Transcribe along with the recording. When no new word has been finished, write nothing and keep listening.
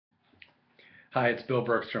Hi, it's Bill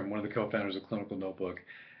Bergstrom, one of the co-founders of Clinical Notebook,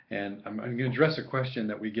 and I'm going to address a question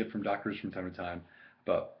that we get from doctors from time to time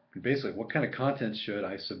about basically what kind of content should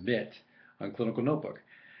I submit on Clinical Notebook.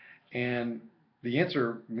 And the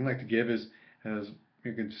answer we like to give is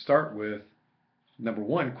you can start with number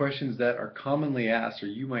one, questions that are commonly asked or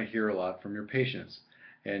you might hear a lot from your patients.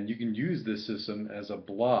 And you can use this system as a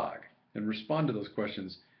blog and respond to those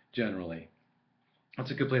questions generally.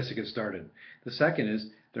 That's a good place to get started. The second is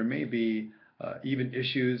there may be even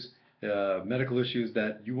issues, medical issues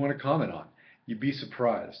that you want to comment on. You'd be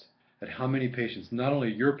surprised at how many patients, not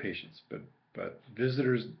only your patients, but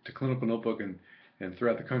visitors to Clinical Notebook and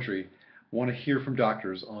throughout the country, want to hear from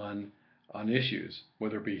doctors on issues,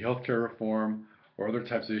 whether it be healthcare reform or other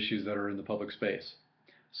types of issues that are in the public space.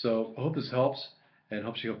 So I hope this helps and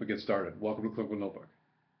helps you get started. Welcome to Clinical Notebook.